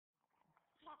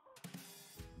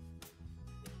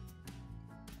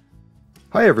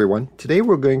Hi everyone, today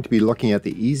we're going to be looking at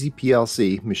the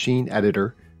EasyPLC Machine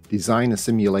Editor Design a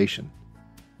Simulation.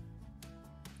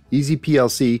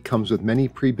 EasyPLC comes with many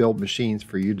pre-built machines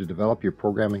for you to develop your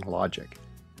programming logic.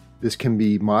 This can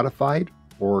be modified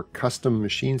or custom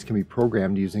machines can be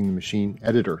programmed using the Machine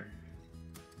Editor.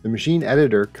 The Machine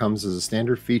Editor comes as a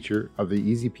standard feature of the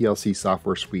EasyPLC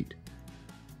Software Suite.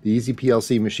 The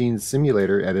EasyPLC Machines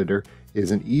Simulator Editor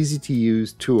is an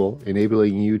easy-to-use tool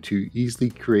enabling you to easily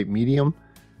create medium,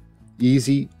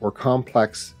 easy, or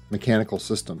complex mechanical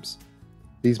systems.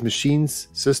 These machines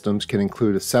systems can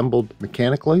include assembled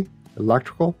mechanically,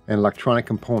 electrical, and electronic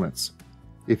components.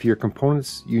 If your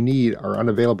components you need are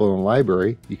unavailable in a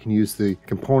library, you can use the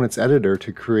Components Editor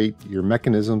to create your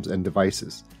mechanisms and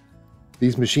devices.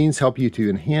 These machines help you to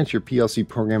enhance your PLC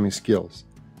programming skills.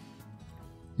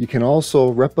 You can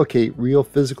also replicate real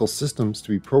physical systems to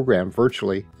be programmed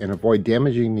virtually and avoid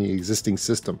damaging the existing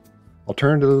system.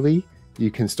 Alternatively, you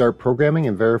can start programming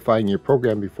and verifying your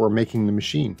program before making the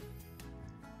machine.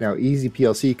 Now,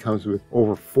 EasyPLC comes with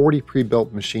over 40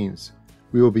 pre-built machines.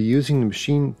 We will be using the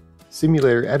Machine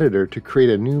Simulator Editor to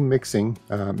create a new mixing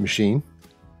machine,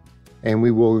 and we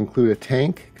will include a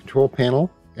tank, control panel,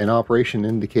 and operation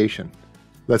indication.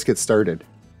 Let's get started.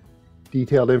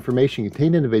 Detailed information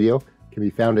contained in the video can be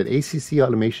found at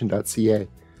accautomation.ca.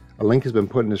 A link has been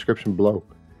put in the description below.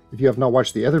 If you have not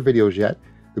watched the other videos yet,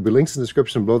 there'll be links in the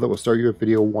description below that will start you at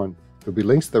video 1. There'll be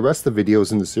links to the rest of the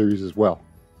videos in the series as well.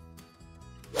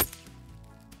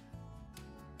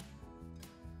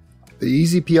 The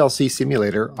EasyPLC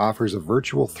Simulator offers a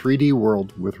virtual 3D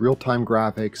world with real-time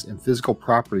graphics and physical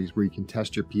properties where you can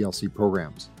test your PLC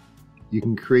programs. You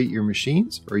can create your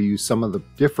machines or use some of the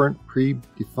different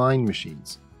pre-defined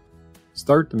machines.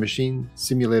 Start the Machine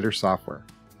Simulator software.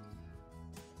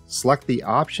 Select the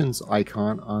Options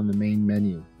icon on the main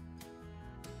menu.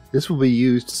 This will be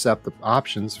used to set the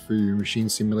options for your machine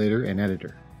simulator and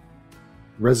editor.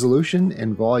 Resolution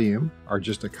and volume are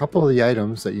just a couple of the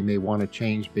items that you may want to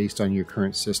change based on your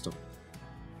current system.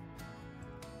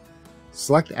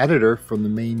 Select Editor from the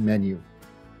main menu.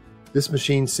 This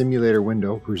machine simulator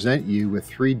window presents you with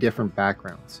 3 different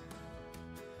backgrounds.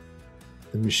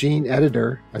 The Machine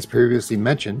Editor, as previously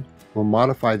mentioned, will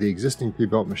modify the existing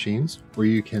pre-built machines, or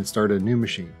you can start a new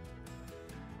machine.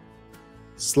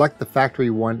 Select the Factory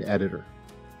 1 editor.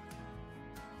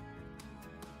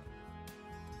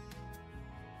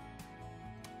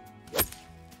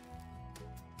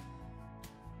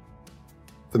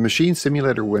 The Machine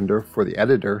Simulator window for the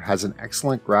editor has an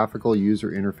excellent graphical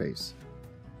user interface.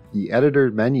 The editor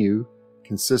menu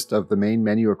consists of the main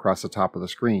menu across the top of the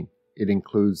screen. It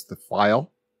includes the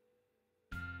File,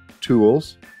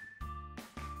 Tools,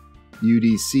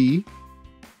 UDC,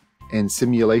 and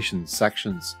Simulation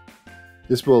sections.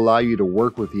 This will allow you to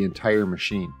work with the entire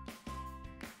machine.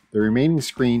 The remaining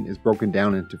screen is broken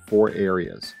down into 4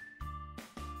 areas.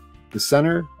 The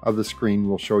center of the screen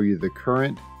will show you the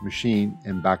current machine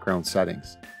and background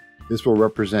settings. This will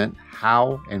represent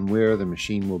how and where the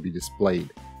machine will be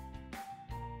displayed.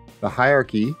 The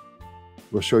hierarchy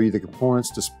will show you the components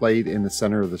displayed in the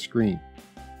center of the screen.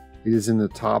 It is in the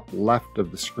top left of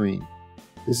the screen.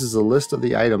 This is a list of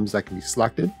the items that can be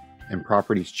selected and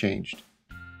properties changed.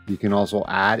 You can also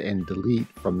add and delete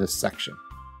from this section.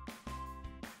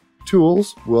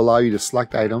 Tools will allow you to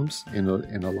select items in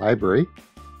a library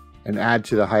and add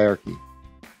to the hierarchy.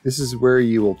 This is where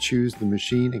you will choose the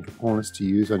machine and components to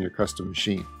use on your custom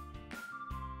machine.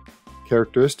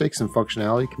 Characteristics and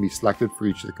functionality can be selected for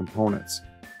each of the components.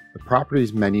 The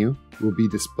Properties menu will be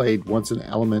displayed once an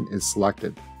element is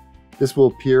selected. This will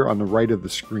appear on the right of the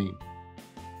screen.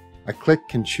 A click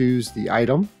can choose the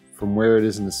item from where it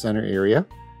is in the center area,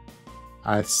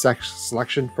 a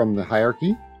selection from the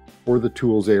hierarchy, or the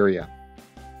Tools area.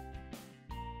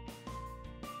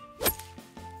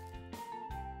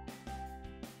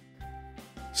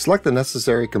 Select the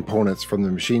necessary components from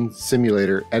the Machine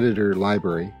Simulator Editor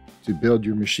library to build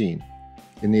your machine.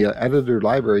 In the Editor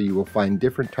library, you will find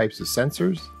different types of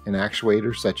sensors and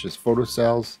actuators such as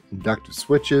photocells, inductive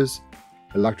switches,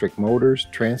 electric motors,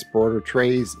 transporter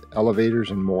trays,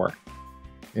 elevators, and more.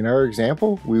 In our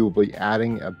example, we will be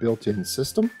adding a built-in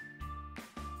system,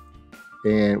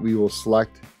 and we will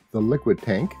select the liquid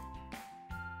tank,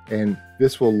 and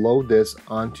this will load this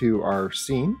onto our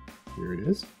scene. Here it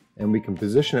is, and we can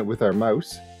position it with our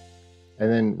mouse,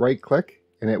 and then right-click,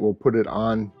 and it will put it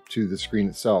on to the screen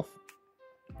itself.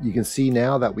 You can see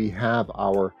now that we have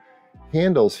our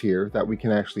handles here that we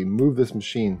can actually move this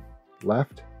machine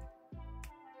left.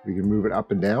 We can move it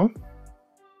up and down,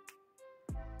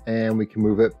 and we can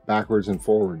move it backwards and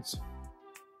forwards.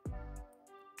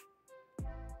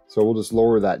 So we'll just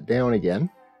lower that down again.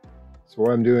 So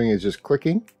what I'm doing is just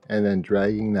clicking and then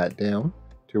dragging that down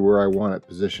to where I want it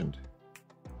positioned.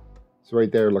 So right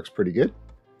there looks pretty good.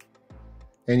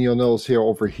 And you'll notice here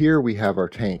over here we have our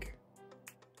tank.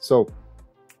 So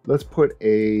let's put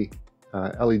a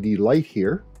LED light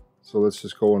here. So let's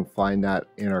just go and find that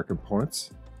in our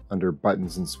components. Under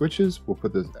buttons and switches, we'll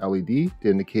put this LED to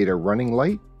indicate a running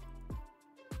light.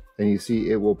 And you see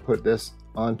it will put this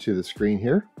onto the screen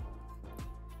here.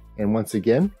 And once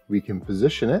again, we can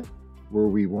position it where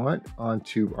we want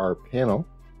onto our panel.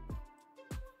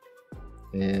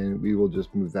 And we will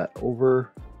just move that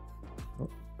over. Oh,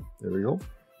 there we go.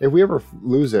 If we ever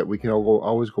lose it, we can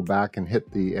always go back and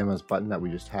hit the MS button that we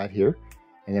just had here.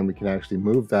 And then we can actually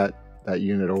move that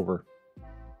unit over.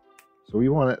 So we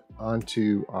want it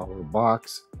onto our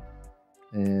box.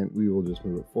 And we will just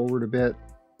move it forward a bit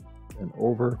and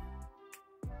over.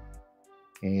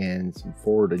 And some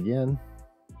forward again.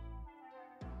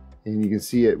 And you can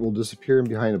see it will disappear in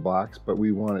behind the box, but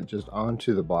we want it just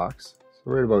onto the box. So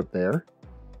right about there.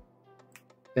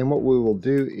 And what we will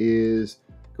do is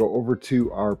go over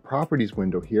to our properties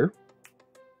window here.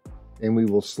 And we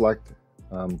will select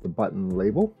the button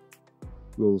label.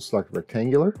 We'll select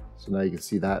rectangular. So now you can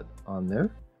see that on there.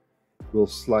 We'll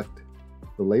select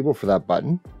the label for that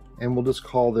button. And we'll just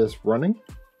call this running.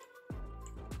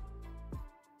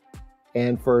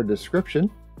 And for a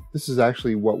description, this is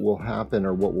actually what will happen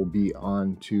or what will be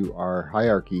onto our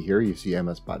hierarchy here. You see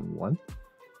MS button 1.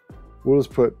 We'll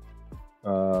just put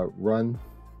run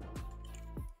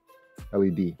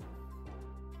LED. There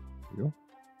you go.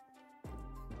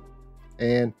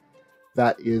 And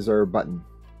that is our button.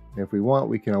 And if we want,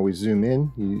 we can always zoom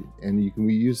in and you can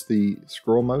use the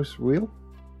scroll mouse wheel.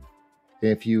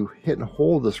 And if you hit and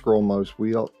hold the scroll mouse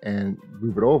wheel and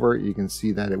move it over, you can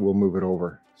see that it will move it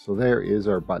over. So there is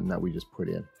our button that we just put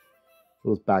in.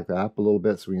 Let's back that up a little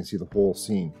bit so we can see the whole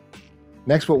scene.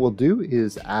 Next, what we'll do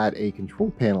is add a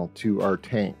control panel to our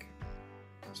tank.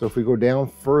 So if we go down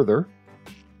further,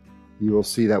 you will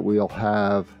see that we'll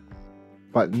have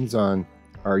buttons on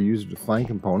our user-defined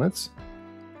components.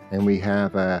 And we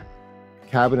have a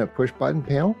cabinet push button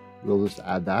panel. We'll just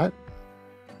add that.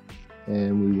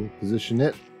 And we will position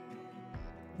it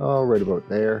right about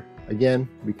there. Again,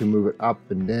 we can move it up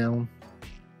and down,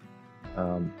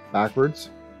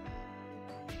 backwards,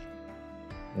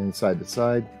 and side to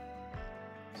side.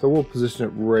 So we'll position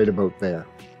it right about there.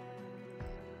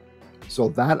 So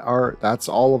that's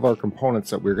all of our components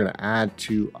that we're going to add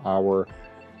to our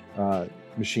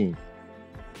machine.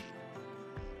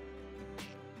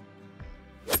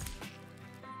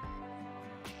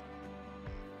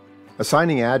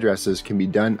 Assigning addresses can be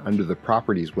done under the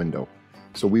Properties window.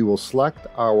 So we will select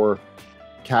our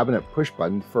cabinet push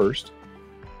button first,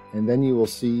 and then you will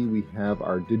see we have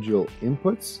our digital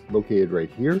inputs located right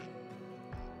here.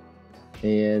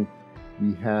 And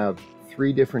we have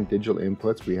 3 different digital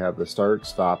inputs. We have the start,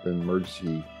 stop, and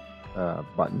emergency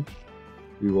button.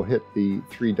 We will hit the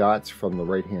 3 dots from the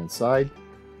right hand side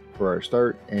for our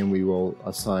start, and we will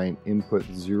assign input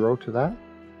 0 to that.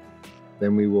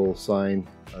 Then we will assign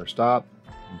our stop,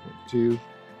 input 2,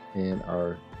 and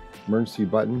our emergency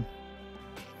button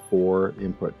for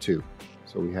input 2.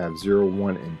 So we have 0,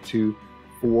 1, and 2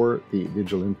 for the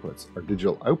digital inputs. Our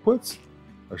digital outputs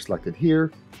are selected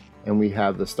here, and we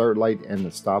have the start light and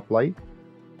the stop light.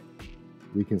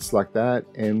 We can select that,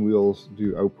 and we'll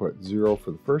do output 0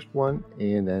 for the first one,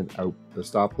 and then the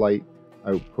stop light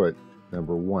output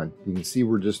number 1. You can see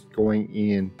we're just going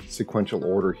in sequential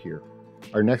order here.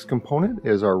 Our next component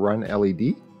is our run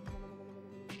LED,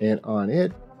 and on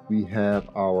it we have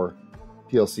our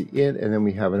PLC in, and then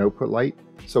we have an output light.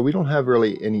 So we don't have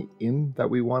really any in that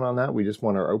we want on that. We just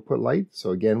want our output light.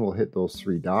 So again, we'll hit those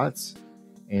 3 dots,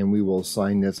 and we will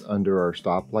assign this under our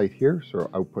stop light here. So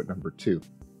output number 2.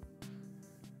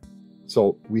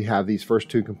 So we have these first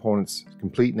 2 components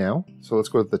complete now. So let's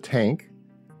go to the tank,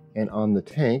 and on the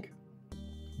tank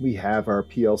we have our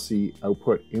PLC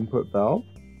output input valve,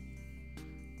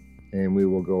 and we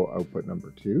will go output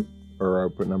number 2 or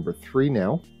output number 3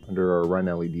 now under our run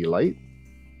LED light.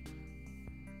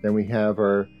 Then we have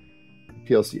our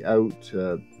PLC out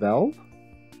valve,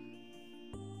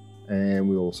 and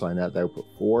we will assign that to output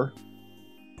 4.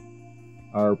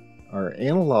 Our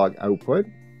analog output,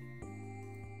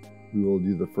 we will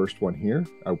do the first one here,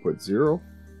 output 0,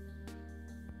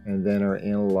 and then our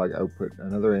analog output,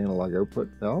 another analog output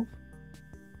valve,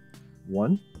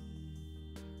 1.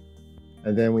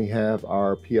 And then we have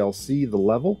our PLC, the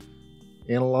level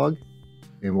analog,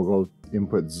 and we'll go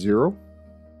input 0.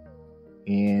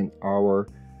 And our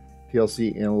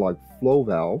PLC analog flow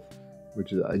valve,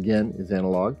 which is, again, is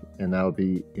analog, and that'll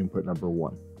be input number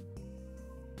 1.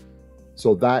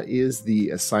 So that is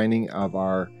the assigning of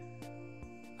our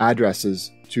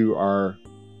addresses to our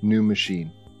new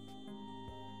machine.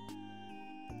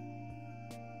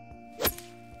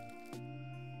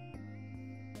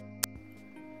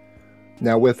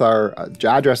 Now with our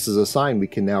addresses assigned, we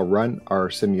can now run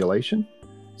our simulation.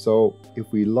 So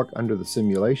if we look under the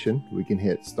simulation, we can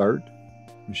hit Start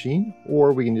Machine,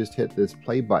 or we can just hit this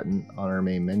play button on our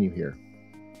main menu here.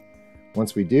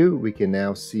 Once we do, we can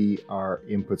now see our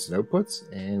inputs and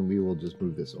outputs, and we will just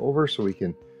move this over so we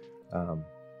can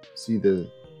see the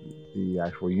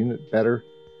actual unit better.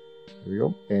 There we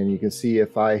go. And you can see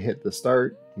if I hit the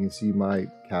start, you can see my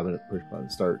cabinet push button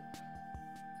start.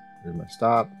 Here's my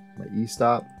stop, my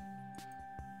e-stop.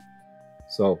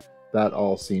 So that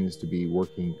all seems to be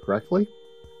working correctly.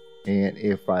 And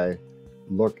if I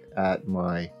look at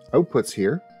my outputs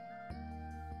here,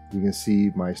 you can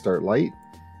see my start light.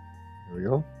 There we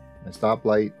go. My stop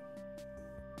light.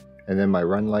 And then my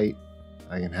run light.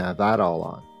 I can have that all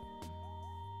on.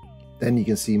 Then you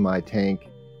can see my tank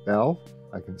valve.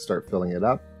 I can start filling it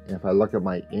up. And if I look at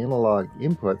my analog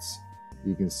inputs,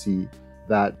 you can see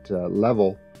that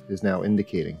level is now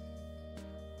indicating.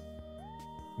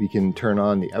 We can turn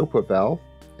on the output valve,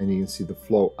 and you can see the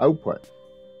flow output.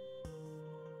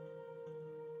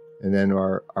 And then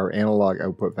our analog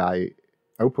output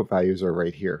values are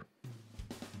right here.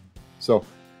 So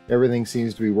everything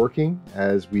seems to be working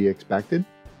as we expected.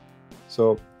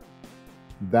 So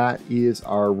that is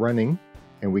our running,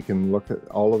 and we can look at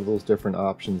all of those different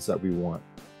options that we want.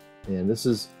 And this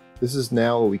is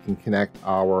now we can connect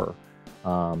our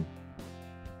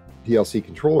PLC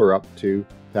controller up to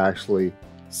actually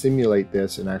simulate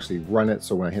this and actually run it.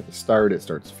 So when I hit the start, it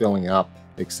starts filling up,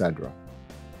 etc.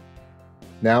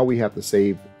 Now we have to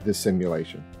save this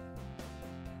simulation.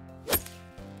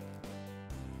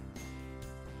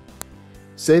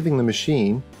 Saving the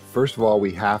machine, first of all,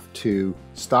 we have to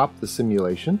stop the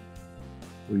simulation.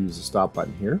 We'll use the stop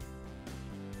button here.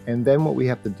 And then what we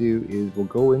have to do is we'll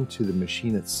go into the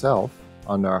machine itself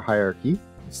on our hierarchy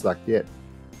and select it.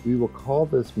 We will call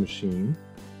this machine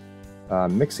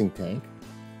mixing tank.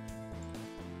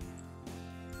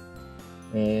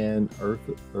 And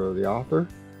the author,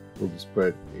 we'll just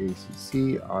put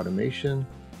ACC automation.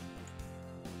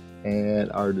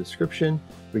 And our description,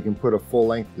 we can put a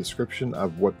full-length description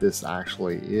of what this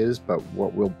actually is, but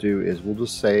what we'll do is we'll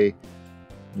just say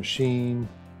machine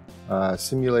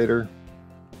simulator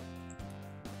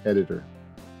editor.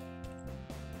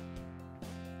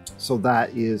 So that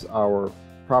is our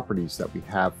properties that we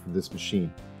have for this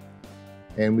machine.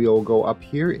 And we'll go up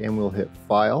here and we'll hit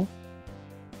File,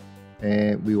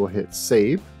 and we will hit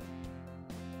Save.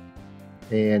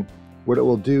 And what it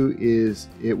will do is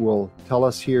it will tell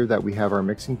us here that we have our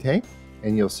mixing tank,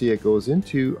 and you'll see it goes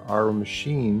into our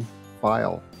machine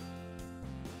file.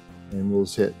 And we'll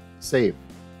just hit Save.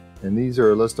 And these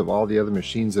are a list of all the other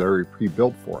machines that are already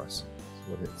pre-built for us. So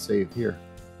we'll hit Save here.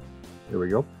 There we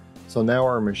go. So now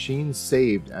our machine's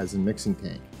saved as a mixing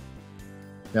tank.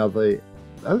 Now the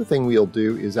other thing we'll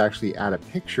do is actually add a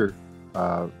picture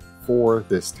for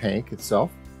this tank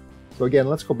itself. So again,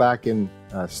 let's go back and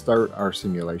start our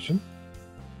simulation.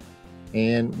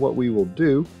 And what we will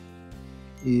do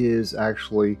is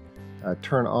actually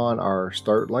turn on our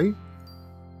start light.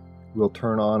 We'll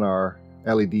turn on our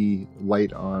LED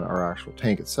light on our actual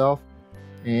tank itself,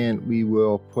 and we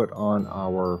will put on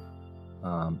our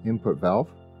input valve,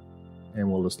 and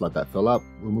we'll just let that fill up.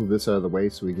 We'll move this out of the way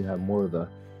so we can have more of the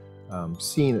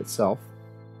scene itself.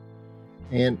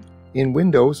 And in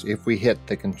Windows, if we hit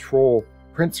the control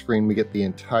print screen, we get the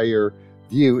entire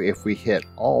view. If we hit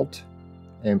Alt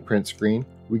and print screen,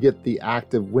 we get the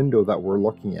active window that we're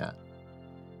looking at,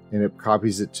 and it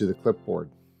copies it to the clipboard.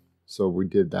 So we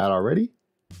did that already.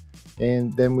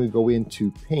 And then we go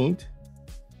into Paint.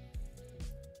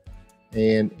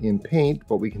 And in Paint,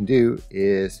 what we can do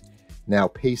is now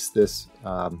paste this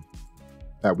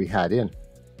that we had in.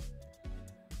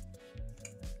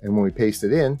 And when we paste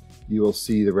it in, you will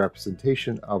see the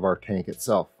representation of our tank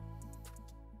itself.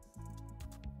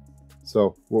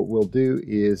 So what we'll do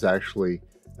is actually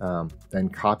then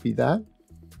copy that.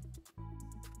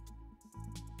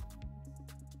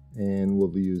 And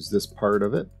we'll use this part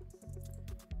of it.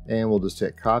 And we'll just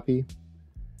hit copy.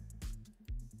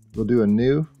 We'll do a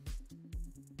new,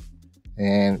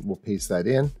 and we'll paste that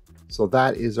in. So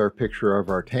that is our picture of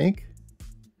our tank.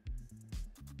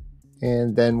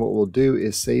 And then what we'll do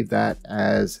is save that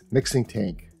as mixing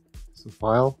tank. So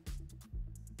File,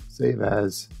 Save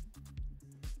As,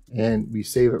 and we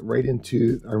save it right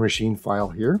into our machine file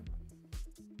here.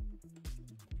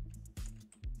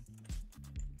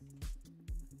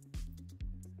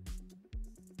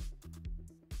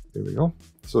 There we go.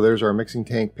 So there's our mixing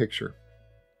tank picture.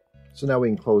 So now we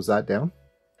can close that down.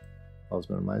 I'll just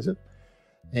minimize it.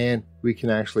 And we can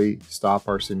actually stop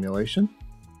our simulation.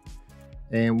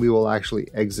 And we will actually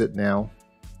exit now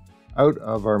out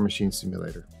of our machine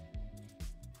simulator.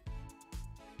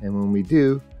 And when we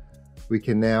do, we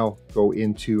can now go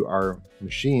into our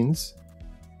machines.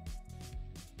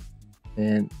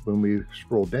 And when we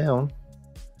scroll down,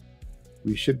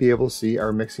 we should be able to see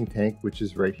our mixing tank, which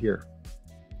is right here.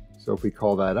 So if we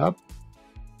call that up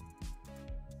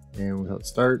and we'll hit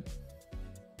start,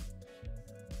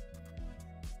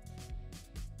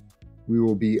 we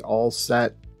will be all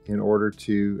set in order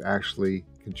to actually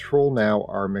control now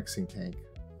our mixing tank.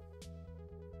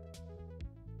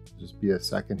 Just be a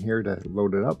second here to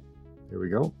load it up. There we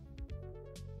go.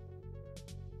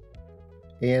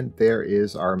 And there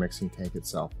is our mixing tank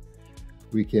itself.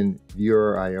 We can view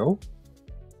our I/O.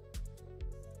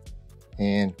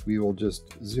 And we will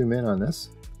just zoom in on this.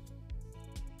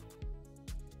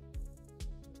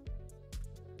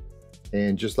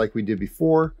 And just like we did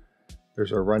before,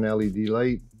 there's our run LED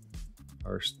light,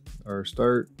 our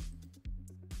start,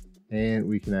 and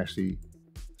we can actually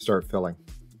start filling.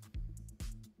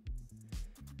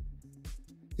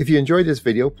 If you enjoyed this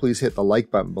video, please hit the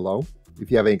like button below. If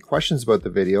you have any questions about the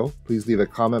video, please leave a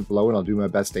comment below and I'll do my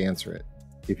best to answer it.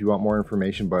 If you want more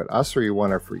information about us or you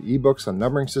want our free ebooks on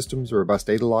numbering systems or robust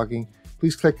data logging,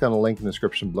 please click on the link in the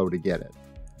description below to get it.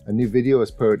 A new video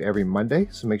is put out every Monday,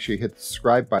 so make sure you hit the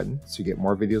subscribe button so you get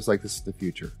more videos like this in the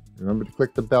future. Remember to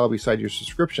click the bell beside your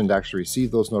subscription to actually receive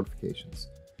those notifications.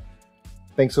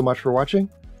 Thanks so much for watching.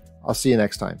 I'll see you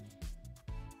next time.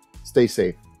 Stay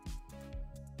safe.